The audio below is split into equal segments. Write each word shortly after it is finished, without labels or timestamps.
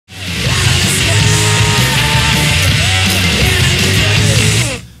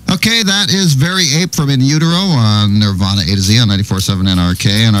Escape from In Utero on Nirvana A to Z on 94.7 NRK.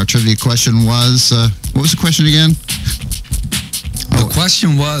 And our trivia question was, what was the question again? The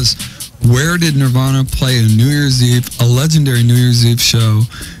question was, where did Nirvana play a New Year's Eve, a legendary New Year's Eve show,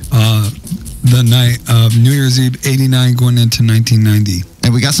 the night of New Year's Eve 89 going into 1990?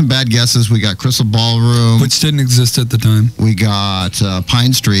 And we got some bad guesses. We got Crystal Ballroom. Which didn't exist at the time. We got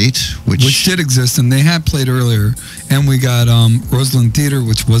Pine Street, which did exist, and they had played earlier. And we got Roseland Theater,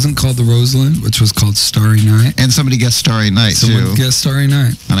 which wasn't called the Roseland, which was called Starry Night. And somebody guessed Starry Night, Someone guessed Starry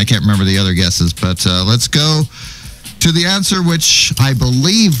Night. And I can't remember the other guesses, but let's go to the answer, which I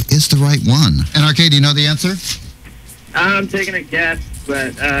believe is the right one. NRK, do you know the answer? I'm taking a guess,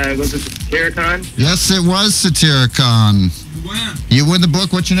 but was it Satyricon? Yes, it was Satyricon. You win. You win the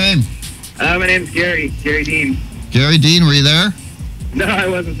book. What's your name? My name's Gary Dean. Gary Dean, were you there? No, I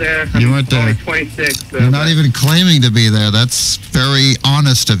wasn't there. You weren't there. I'm only 26. So You're not even claiming to be there. That's very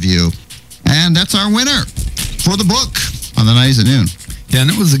honest of you. And that's our winner for the book on the 90s at noon. Yeah,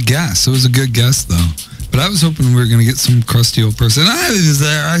 and it was a guess. It was a good guess, though. But I was hoping we were going to get some crusty old person. I was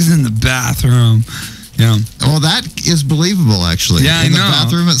there. I was in the bathroom. Yeah. Well, that is believable, actually. Yeah, in I know. the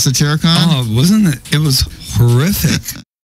bathroom at Satyricon. Oh, wasn't it? It was horrific.